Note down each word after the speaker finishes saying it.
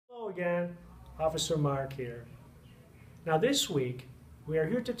again, Officer Mark here. Now this week, we are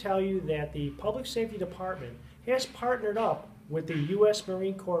here to tell you that the Public Safety Department has partnered up with the U.S.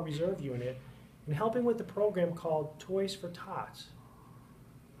 Marine Corps Reserve Unit in helping with the program called Toys for Tots.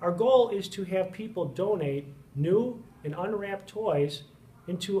 Our goal is to have people donate new and unwrapped toys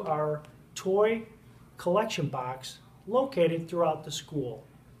into our toy collection box located throughout the school.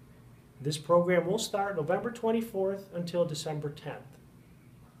 This program will start November 24th until December 10th.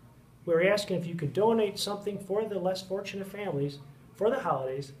 We're asking if you could donate something for the less fortunate families for the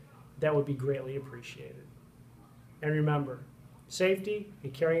holidays. That would be greatly appreciated. And remember, safety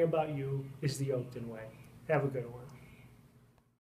and caring about you is the Oakton way. Have a good one.